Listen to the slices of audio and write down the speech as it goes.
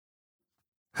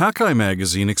Hakai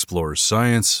Magazine explores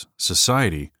science,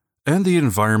 society, and the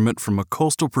environment from a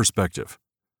coastal perspective.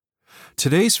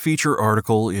 Today's feature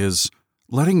article is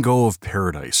Letting Go of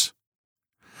Paradise.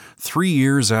 3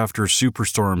 years after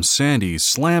Superstorm Sandy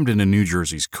slammed into New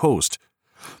Jersey's coast,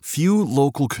 few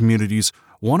local communities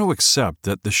want to accept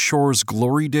that the shore's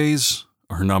glory days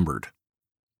are numbered.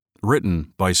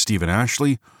 Written by Stephen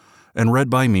Ashley and read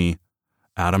by me,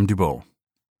 Adam Dubois.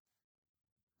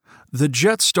 The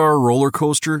Jetstar roller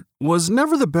coaster was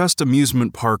never the best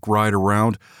amusement park ride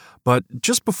around, but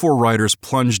just before riders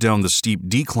plunged down the steep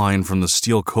decline from the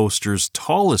steel coaster's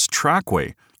tallest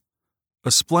trackway,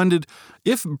 a splendid,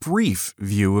 if brief,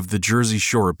 view of the Jersey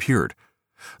Shore appeared,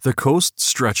 the coast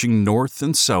stretching north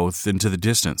and south into the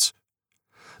distance.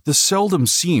 The seldom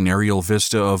seen aerial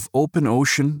vista of open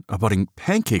ocean abutting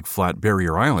Pancake Flat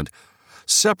Barrier Island,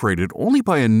 separated only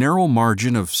by a narrow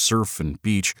margin of surf and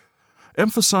beach,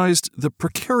 emphasized the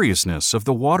precariousness of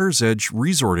the water's edge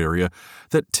resort area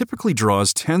that typically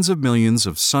draws tens of millions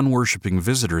of sun-worshipping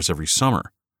visitors every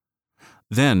summer.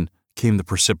 Then came the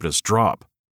precipitous drop.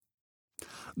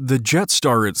 The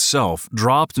Jetstar itself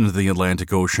dropped into the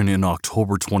Atlantic Ocean in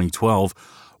October 2012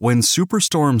 when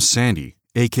Superstorm Sandy,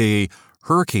 aka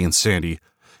Hurricane Sandy,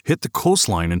 hit the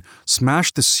coastline and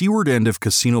smashed the seaward end of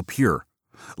Casino Pier,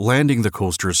 landing the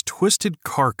coaster's twisted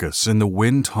carcass in the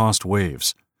wind-tossed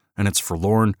waves, and its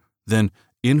forlorn, then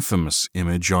infamous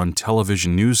image on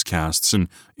television newscasts and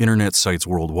internet sites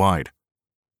worldwide.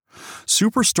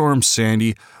 Superstorm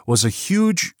Sandy was a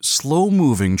huge,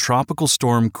 slow-moving tropical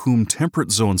storm cum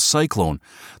temperate zone cyclone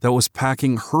that was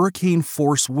packing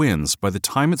hurricane-force winds by the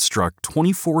time it struck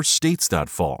 24 states that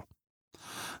fall.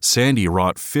 Sandy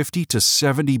wrought $50 to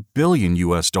 $70 billion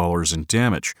in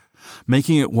damage,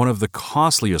 making it one of the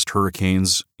costliest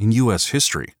hurricanes in U.S.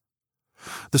 history.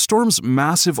 The storm's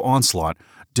massive onslaught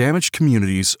damaged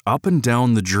communities up and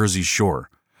down the Jersey Shore,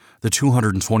 the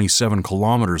 227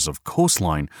 kilometers of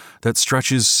coastline that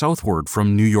stretches southward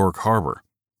from New York Harbor.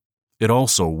 It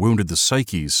also wounded the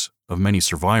psyches of many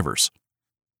survivors.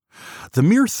 The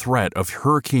mere threat of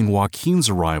Hurricane Joaquin's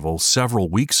arrival several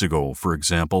weeks ago, for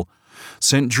example,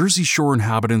 sent Jersey Shore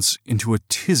inhabitants into a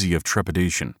tizzy of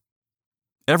trepidation.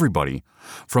 Everybody,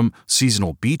 from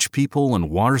seasonal beach people and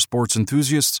water sports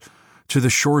enthusiasts to the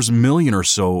shore's million or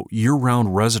so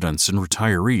year-round residents and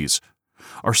retirees,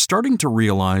 are starting to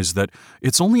realize that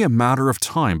it's only a matter of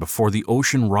time before the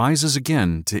ocean rises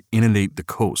again to inundate the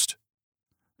coast.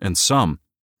 And some,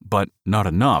 but not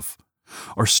enough,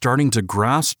 are starting to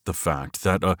grasp the fact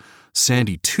that a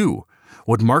Sandy 2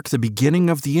 would mark the beginning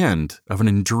of the end of an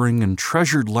enduring and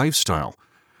treasured lifestyle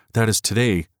that is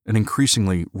today an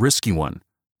increasingly risky one,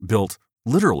 built,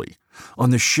 literally, on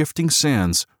the shifting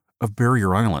sands of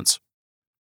barrier islands.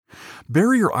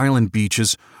 Barrier Island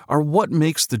beaches are what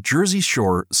makes the Jersey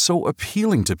Shore so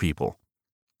appealing to people.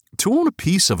 To own a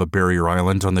piece of a barrier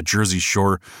island on the Jersey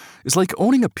Shore is like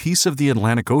owning a piece of the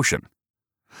Atlantic Ocean.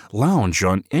 Lounge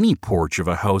on any porch of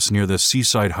a house near the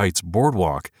Seaside Heights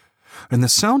boardwalk, and the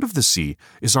sound of the sea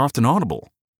is often audible.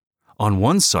 On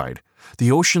one side,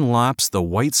 the ocean laps the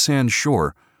white sand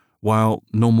shore, while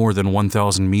no more than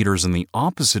 1,000 meters in the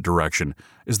opposite direction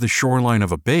is the shoreline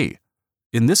of a bay,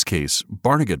 in this case,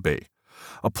 Barnegat Bay,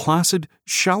 a placid,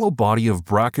 shallow body of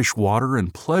brackish water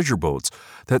and pleasure boats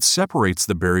that separates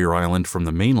the barrier island from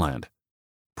the mainland.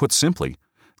 Put simply,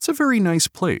 it's a very nice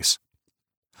place.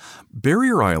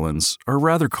 Barrier islands are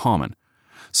rather common.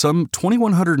 Some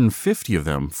 2,150 of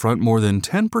them front more than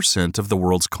 10% of the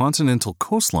world's continental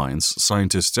coastlines,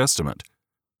 scientists estimate.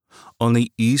 On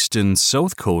the east and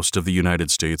south coast of the United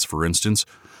States, for instance,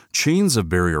 chains of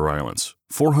barrier islands,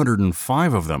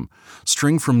 405 of them,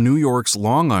 string from New York's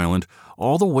Long Island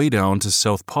all the way down to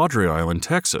South Padre Island,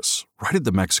 Texas, right at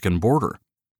the Mexican border.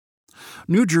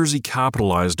 New Jersey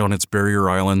capitalized on its barrier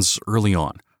islands early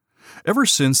on. Ever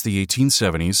since the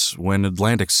 1870s, when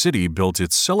Atlantic City built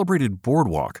its celebrated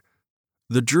boardwalk,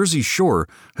 the Jersey Shore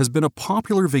has been a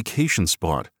popular vacation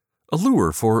spot, a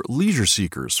lure for leisure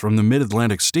seekers from the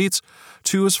mid-Atlantic states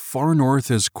to as far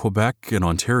north as Quebec and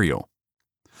Ontario.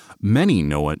 Many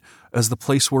know it as the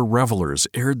place where revelers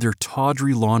aired their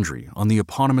tawdry laundry on the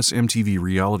eponymous MTV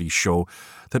reality show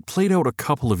that played out a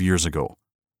couple of years ago.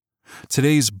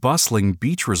 Today's bustling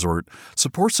beach resort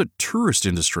supports a tourist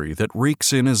industry that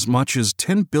rakes in as much as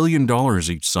 $10 billion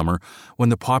each summer when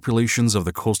the populations of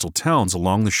the coastal towns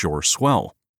along the shore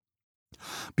swell.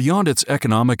 Beyond its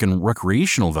economic and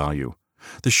recreational value,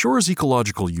 the shore's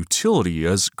ecological utility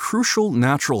as crucial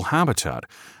natural habitat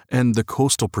and the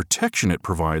coastal protection it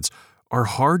provides are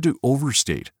hard to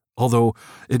overstate, although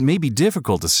it may be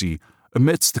difficult to see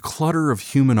amidst the clutter of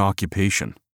human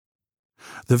occupation.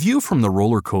 The view from the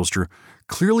roller coaster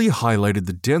clearly highlighted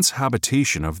the dense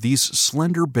habitation of these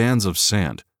slender bands of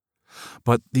sand.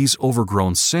 But these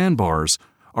overgrown sandbars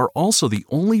are also the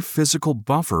only physical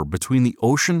buffer between the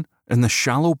ocean and the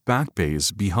shallow back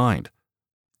bays behind.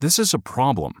 This is a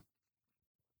problem.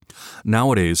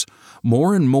 Nowadays,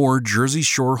 more and more Jersey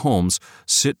Shore homes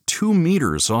sit 2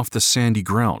 meters off the sandy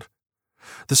ground,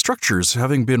 the structures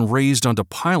having been raised onto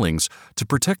pilings to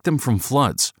protect them from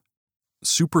floods,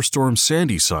 Superstorm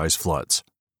Sandy-size floods.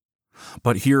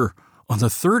 But here, on the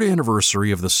 3rd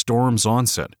anniversary of the storm's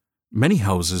onset, many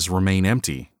houses remain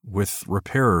empty, with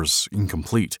repairs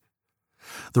incomplete.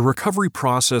 The recovery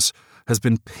process has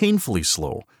been painfully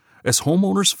slow as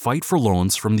homeowners fight for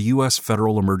loans from the U.S.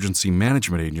 Federal Emergency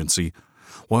Management Agency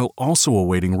while also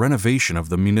awaiting renovation of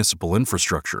the municipal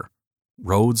infrastructure,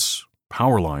 roads,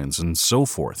 power lines, and so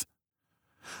forth.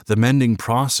 The mending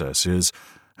process is,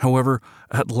 however,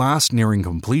 at last nearing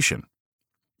completion.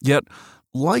 Yet,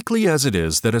 likely as it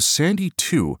is that a Sandy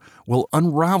 2 will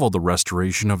unravel the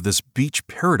restoration of this beach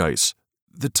paradise,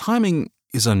 the timing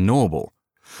is unknowable,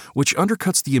 which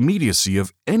undercuts the immediacy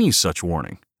of any such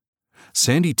warning.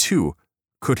 Sandy 2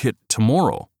 could hit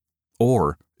tomorrow,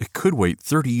 or it could wait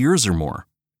 30 years or more.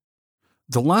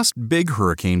 The last big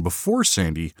hurricane before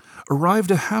Sandy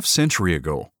arrived a half-century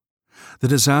ago. The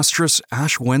disastrous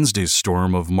Ash Wednesday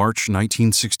storm of March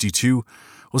 1962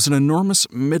 was an enormous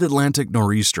mid-Atlantic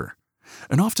nor'easter,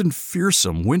 an often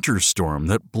fearsome winter storm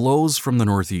that blows from the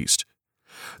northeast.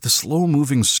 The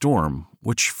slow-moving storm,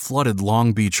 which flooded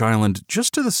Long Beach Island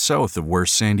just to the south of where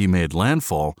Sandy made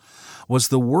landfall, was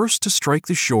the worst to strike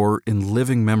the shore in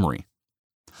living memory.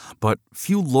 But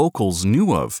few locals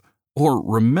knew of or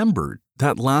remembered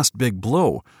that last big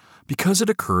blow because it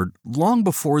occurred long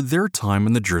before their time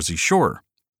in the Jersey Shore.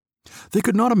 They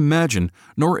could not imagine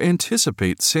nor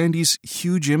anticipate Sandy's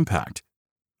huge impact.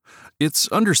 It's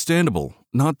understandable,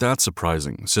 not that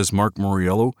surprising, says Mark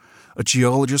Moriello, a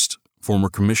geologist, former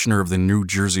commissioner of the New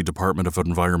Jersey Department of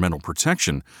Environmental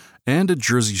Protection, and a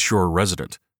Jersey Shore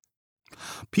resident.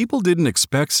 People didn't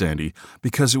expect Sandy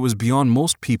because it was beyond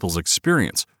most people's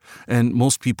experience, and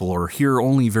most people are here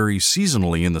only very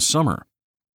seasonally in the summer.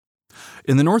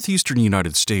 In the northeastern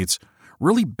United States,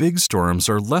 really big storms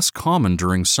are less common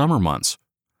during summer months.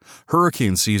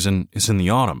 Hurricane season is in the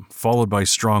autumn, followed by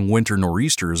strong winter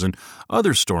nor'easters and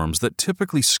other storms that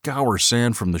typically scour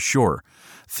sand from the shore,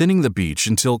 thinning the beach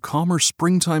until calmer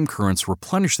springtime currents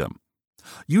replenish them,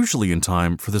 usually in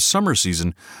time for the summer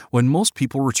season when most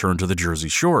people return to the Jersey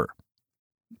Shore.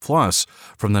 Plus,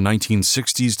 from the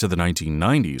 1960s to the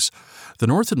 1990s, the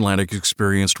North Atlantic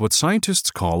experienced what scientists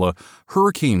call a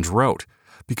hurricane drought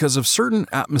because of certain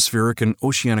atmospheric and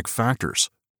oceanic factors.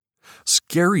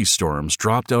 Scary storms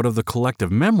dropped out of the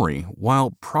collective memory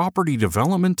while property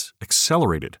development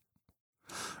accelerated.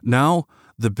 Now,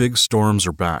 the big storms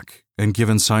are back, and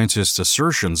given scientists'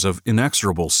 assertions of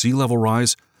inexorable sea level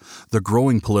rise, the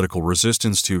growing political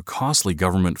resistance to costly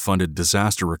government-funded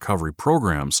disaster recovery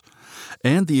programs,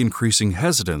 and the increasing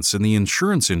hesitance in the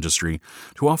insurance industry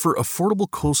to offer affordable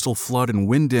coastal flood and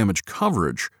wind damage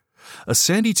coverage, a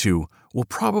Sandy 2 will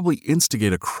probably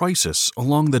instigate a crisis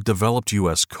along the developed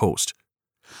U.S. coast.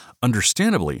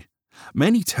 Understandably,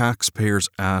 many taxpayers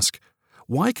ask,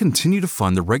 why continue to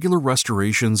fund the regular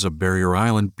restorations of Barrier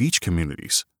Island beach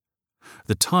communities?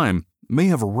 The time may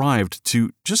have arrived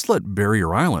to just let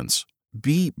Barrier Islands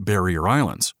be Barrier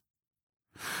Islands.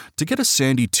 To get a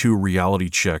Sandy 2 reality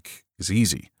check is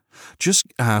easy. Just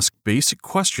ask basic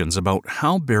questions about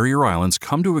how Barrier Islands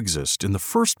come to exist in the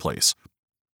first place.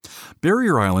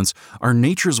 Barrier Islands are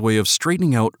nature's way of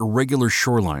straightening out irregular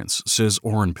shorelines, says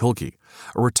Orrin Pilkey,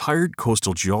 a retired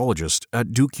coastal geologist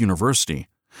at Duke University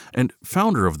and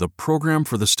founder of the Program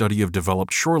for the Study of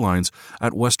Developed Shorelines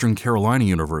at Western Carolina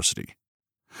University.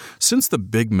 Since the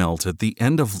big melt at the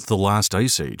end of the last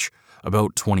ice age,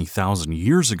 about 20,000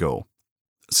 years ago,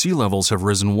 sea levels have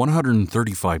risen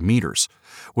 135 meters,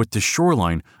 with the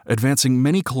shoreline advancing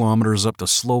many kilometers up the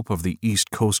slope of the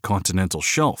East Coast continental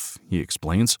shelf, he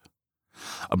explains.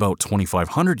 About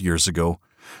 2,500 years ago,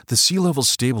 the sea level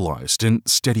stabilized and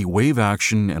steady wave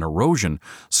action and erosion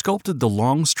sculpted the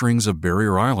long strings of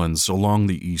barrier islands along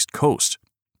the East Coast.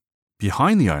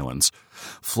 Behind the islands,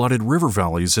 flooded river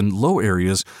valleys and low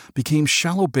areas became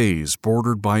shallow bays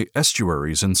bordered by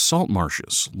estuaries and salt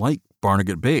marshes like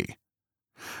Barnegat Bay.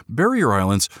 Barrier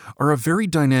islands are a very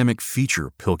dynamic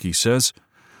feature, Pilkey says.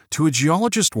 To a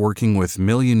geologist working with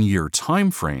million-year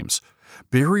time frames,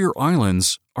 barrier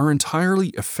islands are entirely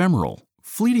ephemeral,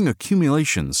 fleeting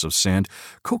accumulations of sand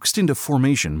coaxed into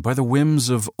formation by the whims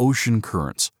of ocean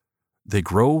currents. They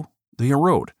grow, they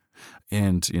erode,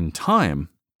 and in time,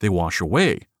 they wash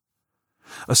away.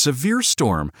 A severe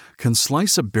storm can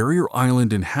slice a barrier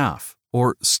island in half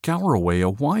or scour away a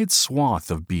wide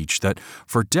swath of beach that,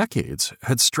 for decades,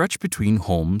 had stretched between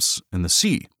homes and the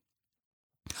sea.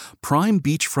 Prime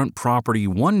beachfront property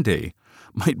one day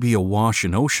might be awash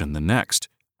in ocean the next.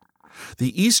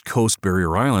 The East Coast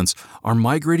barrier islands are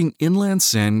migrating inland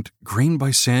sand grain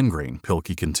by sand grain,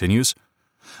 Pilkey continues.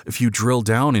 If you drill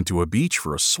down into a beach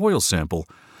for a soil sample,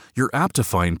 you're apt to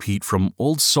find peat from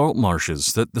old salt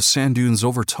marshes that the sand dunes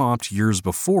overtopped years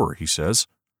before, he says.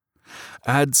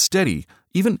 Add steady,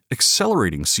 even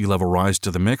accelerating sea level rise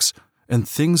to the mix, and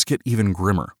things get even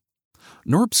grimmer.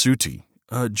 Norb Suti,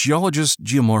 a geologist,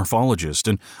 geomorphologist,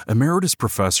 and emeritus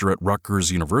professor at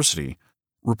Rutgers University,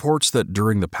 reports that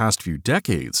during the past few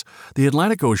decades, the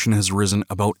Atlantic Ocean has risen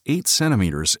about 8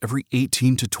 centimeters every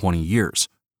 18 to 20 years.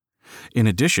 In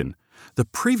addition, the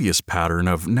previous pattern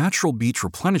of natural beach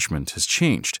replenishment has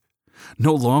changed.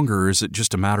 No longer is it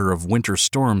just a matter of winter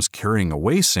storms carrying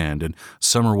away sand and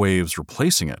summer waves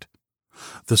replacing it.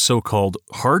 The so-called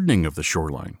hardening of the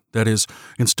shoreline, that is,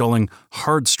 installing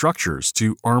hard structures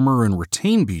to armor and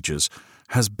retain beaches,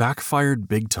 has backfired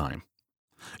big time.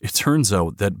 It turns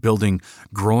out that building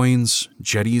groins,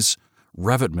 jetties,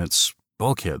 revetments,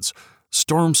 bulkheads,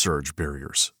 storm surge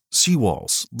barriers,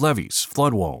 seawalls, levees,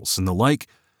 floodwalls, and the like,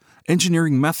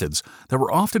 engineering methods that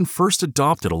were often first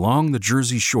adopted along the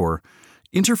Jersey Shore,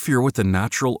 interfere with the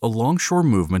natural alongshore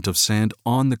movement of sand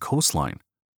on the coastline.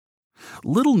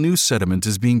 Little new sediment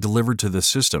is being delivered to the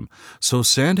system, so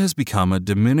sand has become a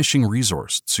diminishing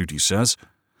resource, Suti says.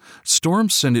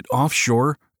 Storms send it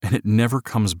offshore and it never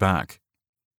comes back.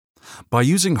 By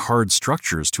using hard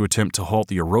structures to attempt to halt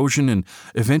the erosion and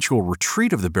eventual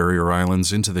retreat of the barrier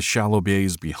islands into the shallow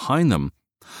bays behind them,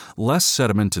 less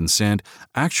sediment and sand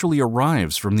actually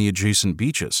arrives from the adjacent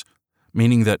beaches,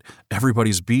 meaning that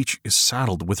everybody's beach is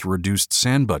saddled with a reduced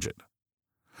sand budget.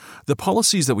 The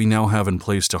policies that we now have in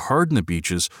place to harden the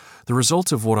beaches, the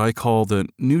result of what I call the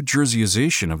New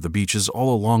Jerseyization of the beaches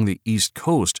all along the East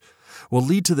Coast, will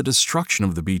lead to the destruction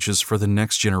of the beaches for the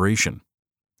next generation.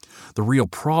 The real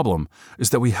problem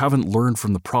is that we haven't learned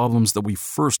from the problems that we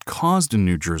first caused in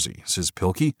New Jersey, says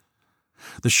Pilkey.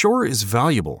 The shore is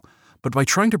valuable, but by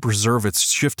trying to preserve its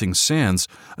shifting sands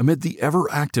amid the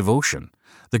ever-active ocean,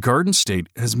 the Garden State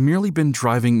has merely been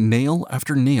driving nail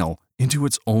after nail into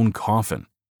its own coffin.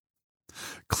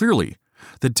 Clearly,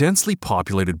 the densely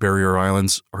populated barrier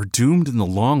islands are doomed in the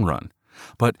long run,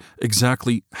 but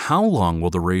exactly how long will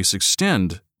the race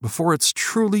extend before it's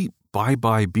truly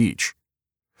bye-bye beach?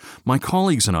 My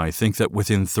colleagues and I think that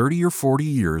within 30 or 40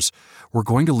 years, we're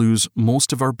going to lose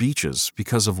most of our beaches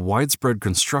because of widespread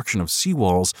construction of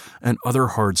seawalls and other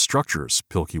hard structures,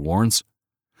 Pilkey warns.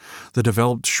 The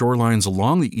developed shorelines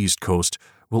along the East Coast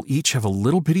will each have a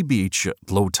little bitty beach at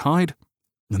low tide,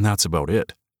 and that's about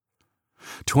it.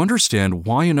 To understand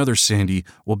why another Sandy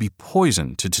will be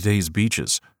poison to today's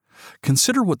beaches,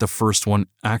 consider what the first one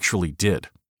actually did.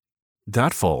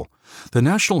 That fall, the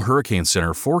National Hurricane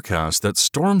Center forecast that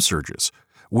storm surges,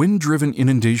 wind-driven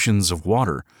inundations of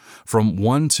water from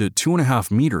 1 to 2.5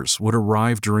 meters would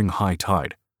arrive during high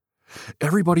tide.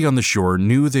 Everybody on the shore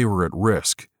knew they were at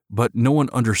risk, but no one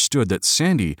understood that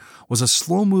Sandy was a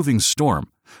slow-moving storm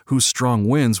whose strong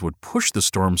winds would push the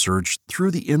storm surge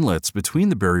through the inlets between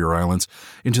the barrier islands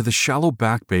into the shallow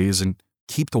back bays and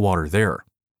keep the water there.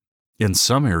 In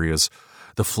some areas,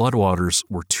 the floodwaters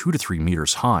were 2 to 3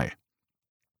 meters high.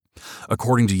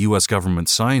 According to U.S. government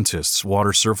scientists,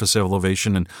 water surface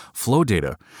elevation and flow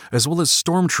data, as well as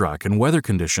storm track and weather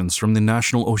conditions from the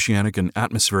National Oceanic and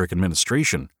Atmospheric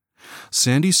Administration,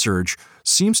 Sandy surge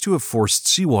seems to have forced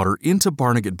seawater into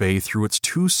Barnegat Bay through its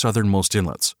 2 southernmost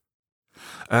inlets.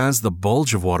 As the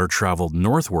bulge of water traveled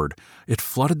northward, it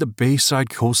flooded the bayside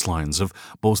coastlines of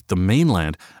both the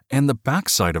mainland and the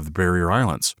backside of the barrier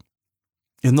islands.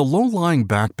 In the low-lying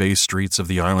back bay streets of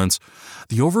the islands,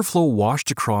 the overflow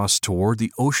washed across toward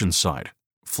the ocean side,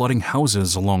 flooding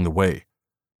houses along the way.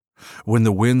 When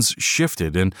the winds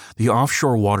shifted and the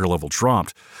offshore water level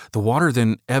dropped, the water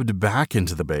then ebbed back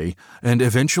into the bay and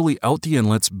eventually out the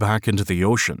inlets back into the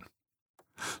ocean.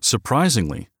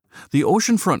 Surprisingly, the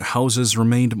oceanfront houses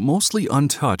remained mostly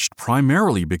untouched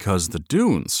primarily because the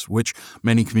dunes, which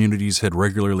many communities had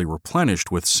regularly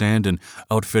replenished with sand and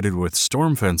outfitted with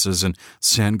storm fences and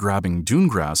sand-grabbing dune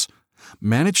grass,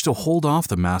 managed to hold off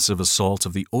the massive assault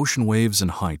of the ocean waves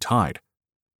and high tide.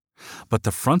 But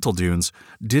the frontal dunes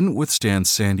didn't withstand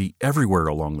Sandy everywhere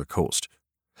along the coast.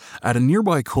 At a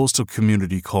nearby coastal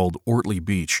community called Ortley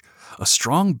Beach, a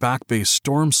strong back bay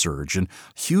storm surge and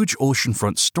huge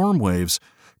oceanfront storm waves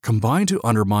combined to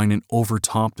undermine and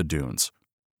overtop the dunes.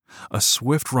 A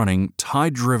swift-running,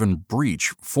 tide-driven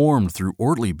breach formed through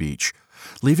Ortley Beach,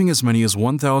 leaving as many as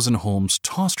 1,000 homes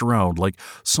tossed around like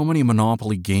so many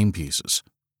Monopoly game pieces.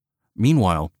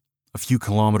 Meanwhile, a few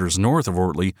kilometers north of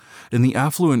Ortley, in the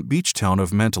affluent beach town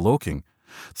of Mantoloking,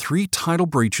 3 tidal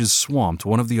breaches swamped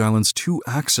one of the island's 2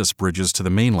 access bridges to the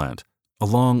mainland,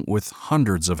 along with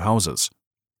hundreds of houses.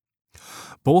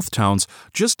 Both towns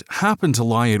just happen to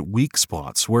lie at weak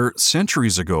spots where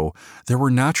centuries ago there were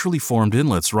naturally formed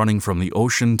inlets running from the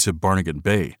ocean to Barnegat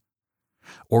Bay.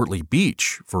 Ortley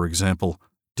Beach, for example,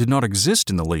 did not exist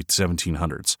in the late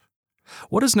 1700s.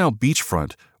 What is now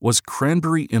beachfront was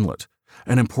Cranberry Inlet,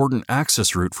 an important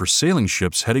access route for sailing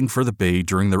ships heading for the bay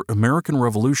during the American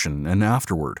Revolution and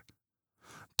afterward.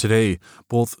 Today,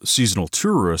 both seasonal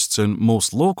tourists and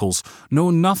most locals know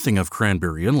nothing of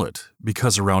Cranberry Inlet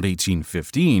because around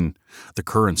 1815, the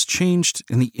currents changed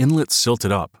and the inlet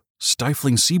silted up,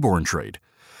 stifling seaborne trade.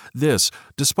 This,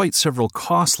 despite several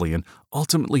costly and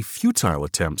ultimately futile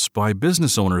attempts by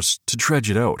business owners to dredge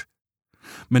it out.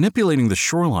 Manipulating the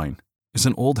shoreline is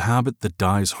an old habit that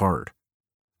dies hard.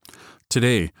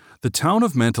 Today, the town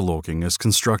of Mantoloking is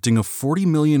constructing a $40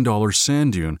 million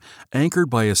sand dune anchored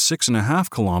by a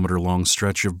 6.5-kilometer-long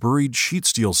stretch of buried sheet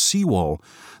steel seawall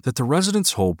that the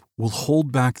residents hope will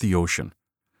hold back the ocean.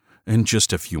 And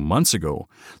just a few months ago,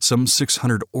 some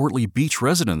 600 Ortley Beach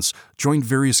residents joined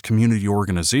various community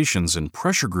organizations and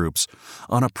pressure groups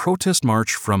on a protest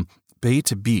march from bay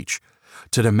to beach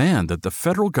to demand that the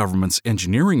federal government's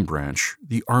engineering branch,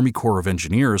 the Army Corps of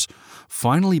Engineers,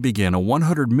 finally begin a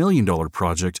 $100 million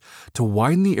project to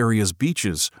widen the area's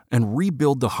beaches and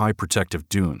rebuild the high protective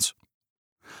dunes.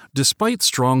 Despite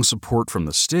strong support from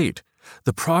the state,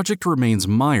 the project remains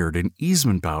mired in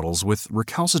easement battles with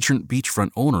recalcitrant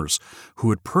beachfront owners who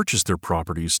had purchased their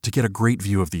properties to get a great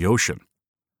view of the ocean.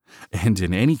 And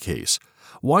in any case,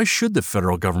 why should the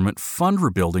federal government fund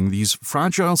rebuilding these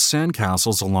fragile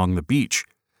sandcastles along the beach?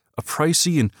 A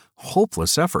pricey and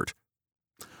hopeless effort.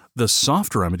 The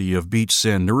soft remedy of beach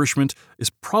sand nourishment is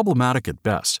problematic at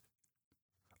best.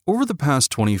 Over the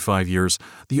past 25 years,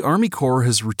 the Army Corps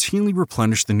has routinely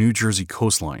replenished the New Jersey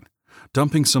coastline,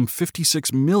 dumping some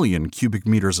 56 million cubic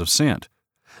meters of sand,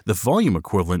 the volume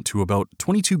equivalent to about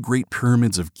 22 Great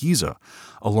Pyramids of Giza,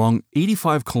 along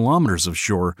 85 kilometers of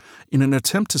shore in an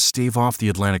attempt to stave off the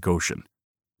Atlantic Ocean.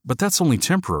 But that's only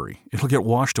temporary. It'll get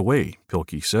washed away,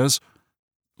 Pilkey says.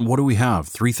 What do we have,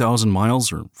 3,000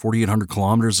 miles or 4,800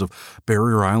 kilometers of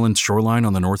Barrier Island shoreline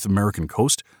on the North American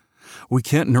coast? We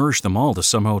can't nourish them all to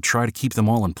somehow try to keep them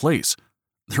all in place.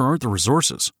 There aren't the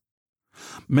resources.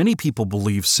 Many people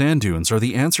believe sand dunes are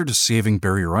the answer to saving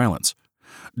barrier islands.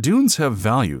 Dunes have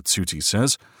value, Tsuti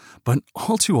says, but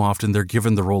all too often they're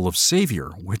given the role of savior,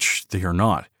 which they are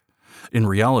not. In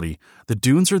reality, the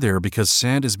dunes are there because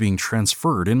sand is being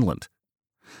transferred inland.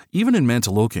 Even in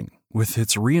Mantoloking, with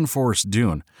its reinforced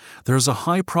dune, there is a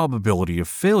high probability of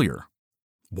failure.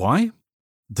 Why?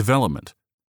 Development.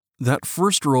 That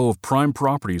first row of prime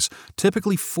properties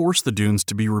typically force the dunes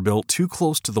to be rebuilt too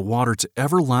close to the water to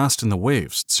ever last in the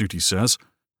waves, Tsuti says.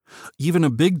 Even a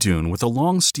big dune with a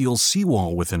long steel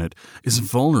seawall within it is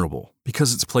vulnerable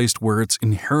because it's placed where it's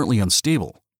inherently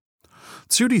unstable.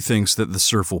 Tsuti thinks that the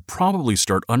surf will probably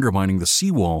start undermining the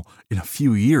seawall in a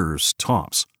few years,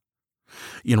 tops.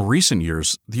 In recent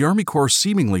years, the Army Corps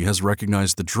seemingly has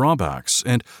recognized the drawbacks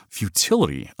and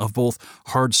futility of both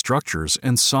hard structures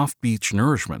and soft beach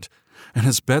nourishment, and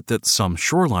has bet that some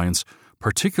shorelines,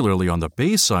 particularly on the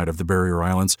bay side of the barrier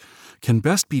islands, can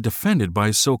best be defended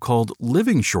by so-called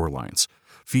living shorelines,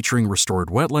 featuring restored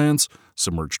wetlands,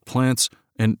 submerged plants,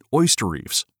 and oyster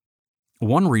reefs.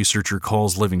 One researcher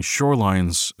calls living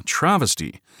shorelines a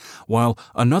travesty, while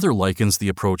another likens the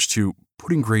approach to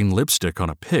putting green lipstick on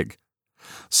a pig.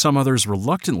 Some others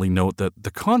reluctantly note that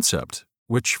the concept,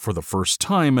 which for the first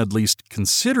time at least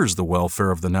considers the welfare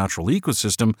of the natural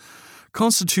ecosystem,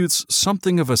 constitutes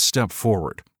something of a step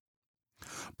forward.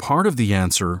 Part of the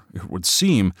answer, it would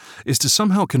seem, is to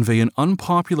somehow convey an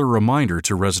unpopular reminder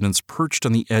to residents perched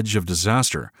on the edge of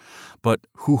disaster, but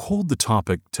who hold the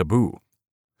topic taboo.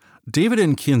 David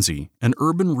N. Kinsey, an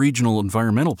urban regional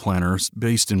environmental planner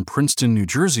based in Princeton, New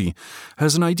Jersey,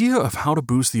 has an idea of how to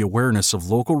boost the awareness of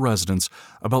local residents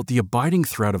about the abiding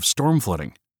threat of storm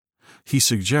flooding. He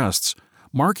suggests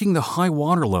marking the high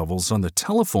water levels on the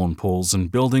telephone poles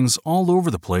and buildings all over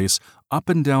the place, up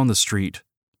and down the street.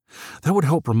 That would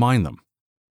help remind them.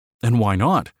 And why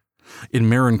not? In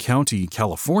Marin County,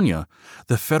 California,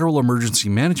 the Federal Emergency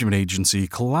Management Agency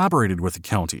collaborated with the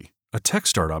county, a tech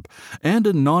startup, and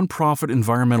a nonprofit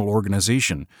environmental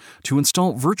organization to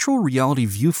install virtual reality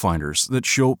viewfinders that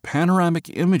show panoramic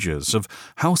images of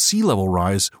how sea level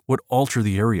rise would alter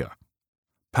the area.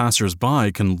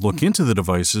 Passers-by can look into the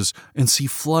devices and see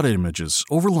flood images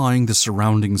overlying the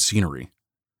surrounding scenery.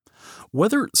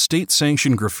 Whether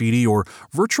state-sanctioned graffiti or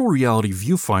virtual reality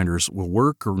viewfinders will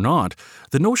work or not,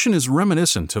 the notion is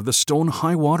reminiscent of the stone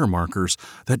high-water markers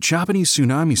that Japanese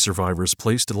tsunami survivors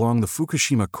placed along the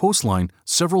Fukushima coastline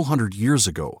several hundred years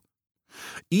ago.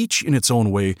 Each, in its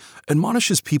own way,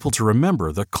 admonishes people to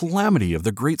remember the calamity of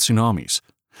the great tsunamis.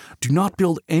 Do not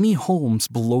build any homes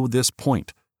below this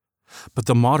point. But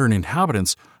the modern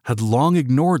inhabitants had long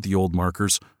ignored the old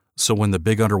markers, so when the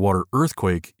big underwater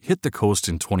earthquake hit the coast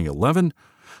in 2011,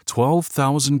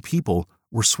 12,000 people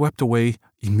were swept away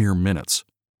in mere minutes.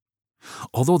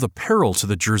 Although the peril to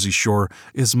the Jersey Shore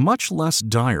is much less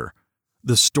dire,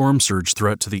 the storm surge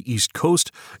threat to the East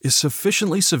Coast is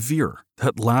sufficiently severe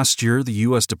that last year the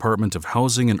U.S. Department of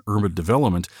Housing and Urban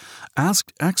Development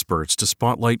asked experts to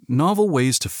spotlight novel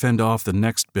ways to fend off the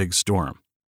next big storm.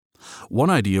 One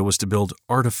idea was to build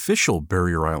artificial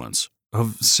barrier islands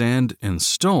of sand and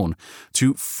stone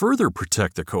to further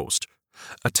protect the coast,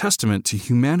 a testament to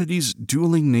humanity's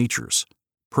dueling natures,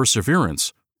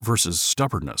 perseverance versus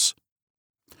stubbornness.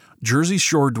 Jersey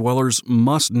Shore dwellers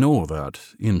must know that,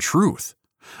 in truth,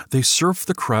 they surf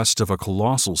the crest of a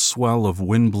colossal swell of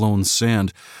wind-blown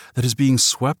sand that is being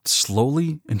swept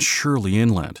slowly and surely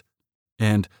inland.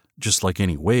 And, just like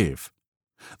any wave,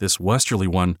 this westerly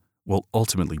one will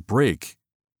ultimately break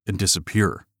and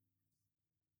disappear.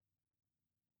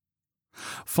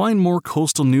 Find more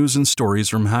coastal news and stories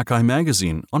from Hakai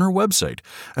Magazine on our website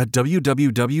at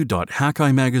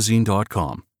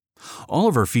www.hakaimagazine.com. All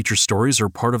of our feature stories are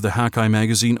part of the Hakai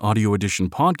Magazine Audio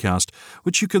Edition podcast,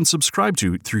 which you can subscribe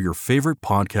to through your favorite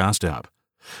podcast app.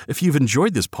 If you've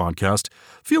enjoyed this podcast,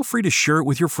 feel free to share it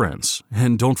with your friends,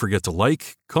 and don't forget to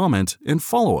like, comment, and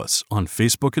follow us on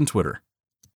Facebook and Twitter.